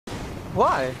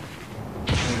Why?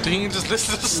 Didn't you just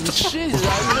listen to the story? Jesus, I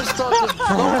just thought the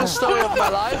longest story of my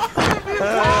life.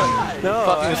 No,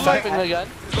 Fucking I- typing again.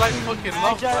 It's like fucking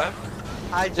love, man.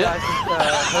 I just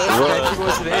heard that he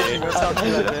was raging or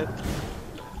something like that.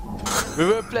 We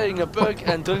were playing a bug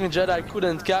and Drunken Jedi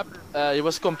couldn't cap. He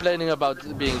was complaining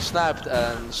about being sniped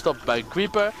and stopped by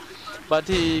Creeper. But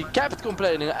he kept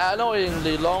complaining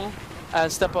annoyingly long. And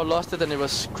Steppo lost it and he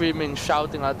was screaming,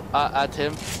 shouting at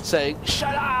him, saying,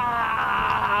 "Shut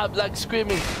up!" Like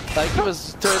screaming, like he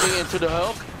was turning into the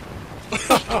Hulk.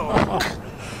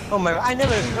 Oh my god, I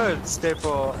never heard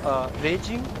Steppo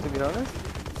raging, to be honest.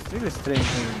 It's really strange.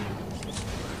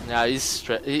 Yeah,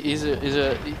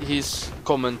 he's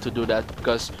common to do that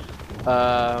because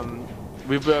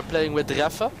we were playing with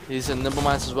Reffe. He's in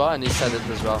Nimblemines as well, and he said it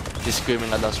as well. He's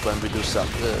screaming at us when we do stuff,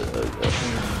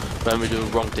 when we do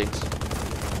wrong things.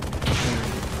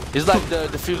 He's like the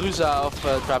Firuza of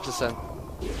Traps Ascent.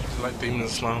 It's like Demon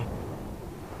Slam.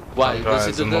 Why? That Does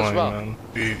he guy's do that as well? man.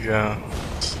 Yeah.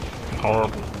 It's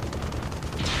horrible.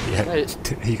 Yeah, Hey.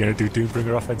 are you gonna do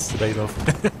Doombringer offense today, though?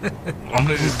 I'm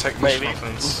gonna do technical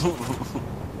offense.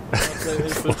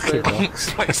 Fucking hell.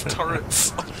 It's like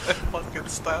turrets on their fucking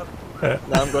stand.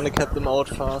 Now I'm gonna cut them out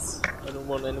fast. I don't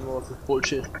want any more of this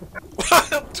bullshit.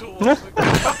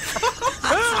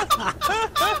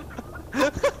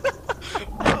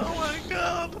 Oh my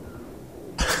god.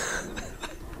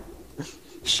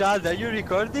 Shad, are you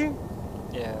recording?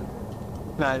 Yeah.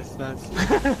 Nice, nice.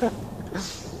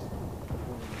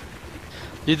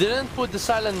 You didn't put the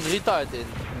silent retard in.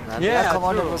 Man. Yeah, come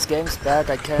on, true. it was games back.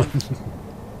 I can't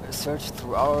search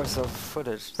through hours of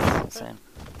footage. It's insane.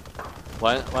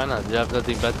 Why not? You have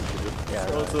nothing better to do. Yeah,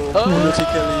 right. Also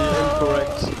politically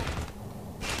incorrect.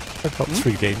 About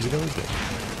 3 games ago, isn't it?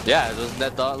 Yeah, it was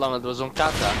that long. It was on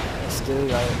Kata. Still,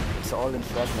 it's all in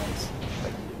fragments.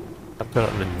 Like I've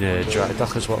got it in dry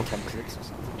dock as well. 10 clicks or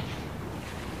something.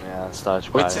 Yeah, starts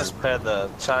Which by is better,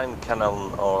 chain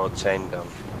cannon or chain gun?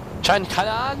 Chain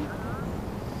Kalan.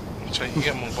 You can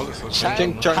get more bullets.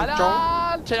 Chain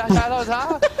Kalan. Chain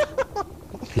Kalan.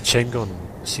 The chain gun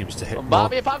seems to hit more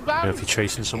Bobby you know, Pugman. if you're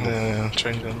chasing someone. Yeah,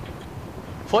 chain gun.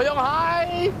 For your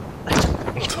high.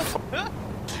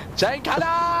 Chain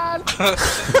Kalan.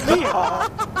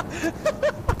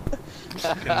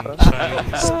 Fucking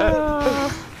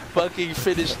Chinese. Fucking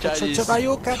Finnish Chinese.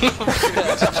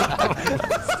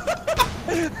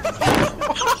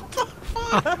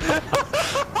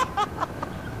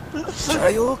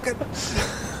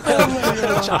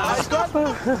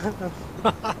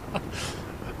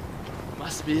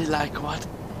 Must be like what?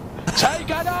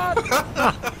 Chaiganon!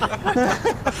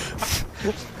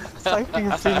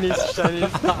 Fucking Finnish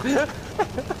Chinese. Like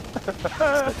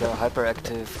a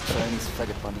hyperactive Chinese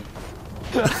faggot bunny.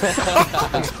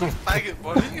 Faggot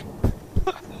body.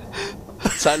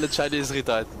 Silent Chinese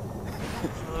retard.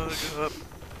 Oh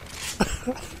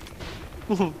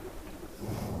god.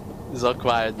 He's all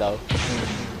quiet now.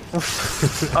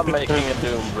 I'm making a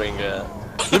Doombringer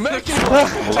You're making one!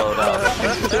 loadout.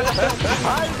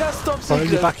 I got stop Oh, in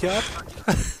secret! your backyard?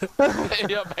 In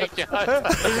your backyard.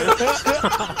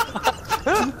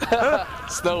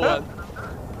 Snow one.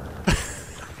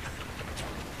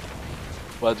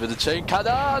 What with the chain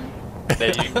cannon?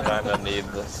 Then you kinda need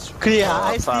this. Kriya,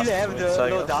 I still fast have the moves, I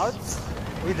guess. loadouts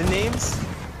with the names.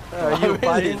 You really?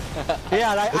 buying?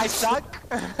 Yeah, like I suck.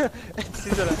 It's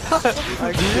either like,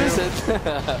 Do you use it?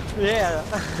 Yeah,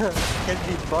 can't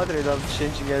be bothered of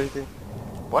changing everything.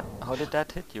 What? How did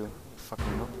that hit you?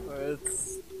 Fucking noob.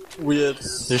 It's weird.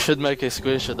 You should make a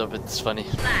screenshot of it, it's funny.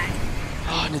 Oh,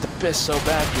 I need to piss so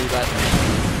badly, but...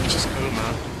 Just go,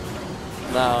 man.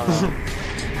 No.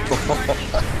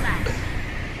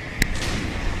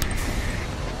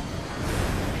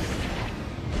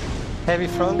 Heavy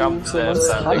front. Come there, Someone's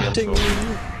standing hunting into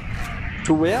me.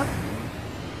 To where?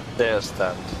 there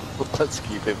stand. Let's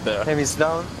keep it there. Heavy's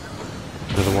down.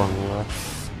 Another one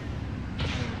left.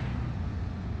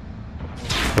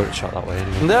 Put it shot that way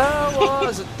anyway. There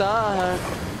was a time.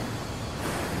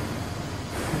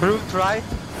 Brute right.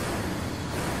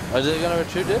 Are they gonna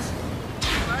retrieve this?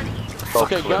 Oh,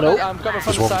 Okay, grab Nope. it. I'm coming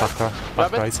from There's the one side. back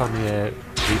Grab it. right on the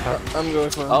D-pad. I'm going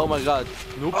for Oh my god.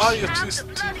 Oh, you're too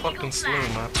fucking slow,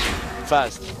 man.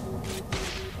 Fast.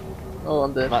 Oh,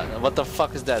 I'm dead. Man, what the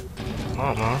fuck is that?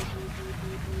 Oh, man.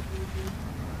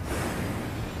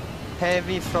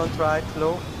 Heavy front right,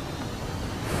 low.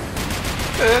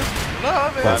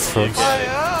 That's front.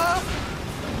 Fire!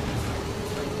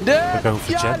 The going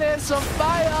for gun Jen. is on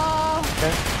fire!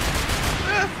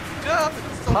 God,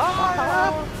 it's on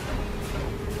fire!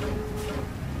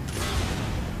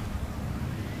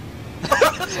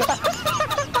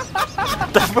 What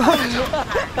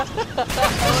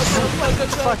the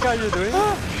fuck are you doing?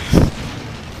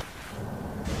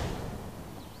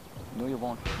 No, you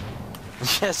won't.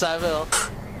 Yes, I will.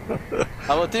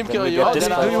 I will team kill we you. get Oh, this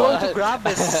then I Do you will. want to grab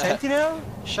the sentinel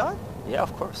shot? Yeah,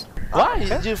 of course. Why?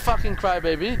 Okay. You fucking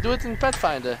crybaby. Do it in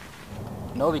Pathfinder.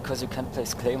 No, because you can't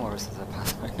place claymores as a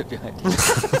pathfinder behind you.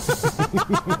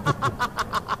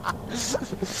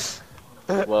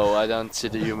 Whoa, I don't see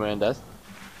the humor in that.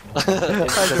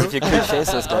 Because if you kill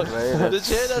chasers that way, Did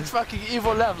you hear that fucking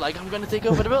evil laugh? Like, I'm gonna take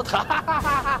over the world.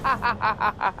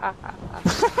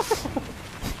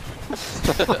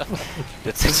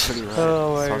 that's actually right.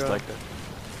 Oh my Sounds God. like that.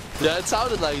 Yeah, it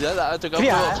sounded like that. I took over the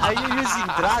Yeah, world. are you using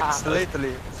drugs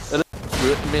lately?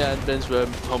 Me and Vince were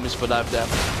homies for life there.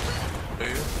 Are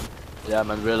you? Yeah,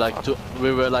 man, we were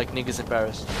like niggas in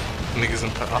Paris. Niggas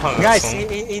in oh, Guys, that's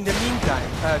in the meantime,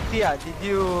 Kria, did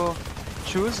you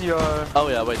choose your... Oh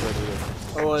yeah, wait.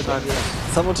 Oh, I don't.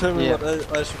 Someone tell me Yeah.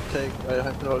 what I should take. I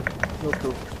have no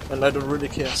clue, and I don't really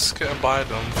care. Just get by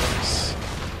them.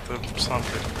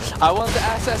 Something. I want the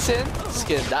assassin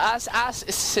skin. The ass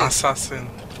is sin. Assassin.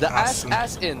 The ass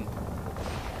in.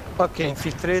 Okay,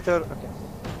 infiltrator, okay.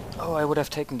 Oh, I would have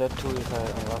taken that too if I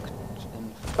unlocked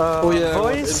him.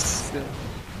 Voice,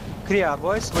 Kria,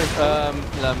 voice, wait.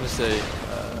 Let me say,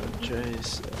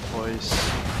 Jay's voice.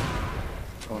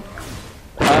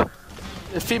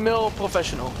 Female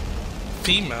professional.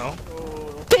 Female?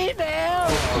 Female!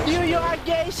 You are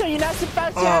gay, so you're not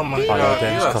supposed to Oh my god,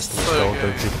 Biodame's that's customers so gold, gay.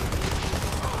 don't you?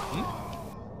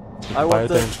 I want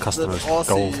Biodame's the customers Aussie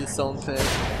gold. sound pack.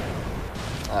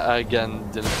 I again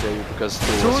didn't tell you because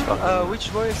two was Tool, fucking... which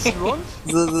voice you want?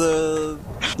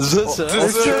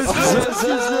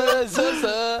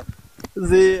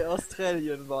 The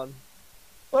Australian one.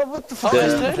 Oh, what the fuck? Oh,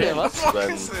 is Australia, what? What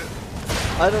is it?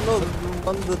 I don't know, the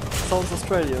one that sounds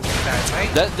Australian. G'day,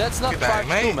 mate. That's not G'day, part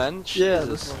mate. 2, man. Yeah, Jesus.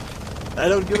 this one. I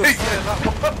don't give a Yeah, fuck.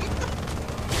 that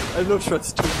one. I'm not sure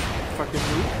it's too fucking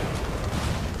rude.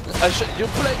 You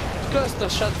played Crysta,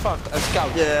 shut fuck, a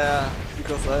scout. Yeah,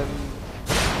 because I'm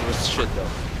It was shit though.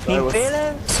 I was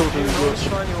Impaler? so Do you know good. which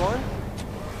one you want?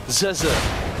 Zaza.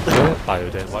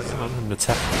 Biodame, like on the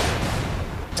tech.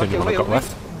 It's the only Okay, one I've got wait,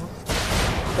 left.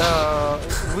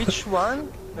 Which one?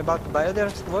 About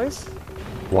Biodame's voice?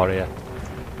 Warrior.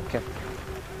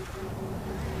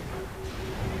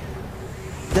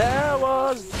 There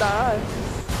was a time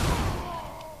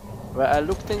where I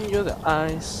looked in your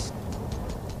eyes.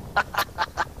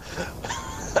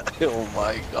 Oh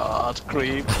my god,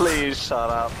 Creep, please shut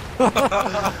up.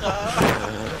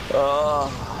 Oh.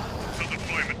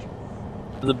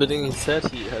 The bidding he said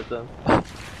he had them.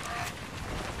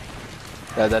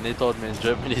 Yeah, then he told me in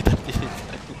Germany that he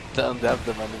don't have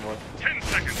them anymore. 10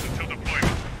 seconds until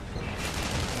deployment.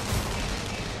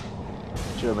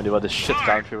 Germany, what a shit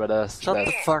country with us. Shut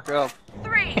the fuck up.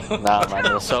 3. Nah, man,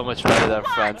 it was so much better than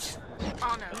France.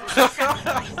 Honor.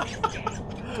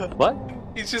 What?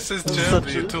 He just says Such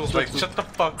Germany a- too, like, shut the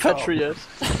fuck up. Patriot.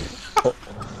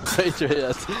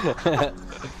 Patriot.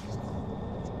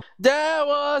 There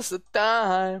was a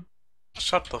time.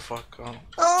 Shut the fuck up.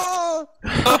 Oh!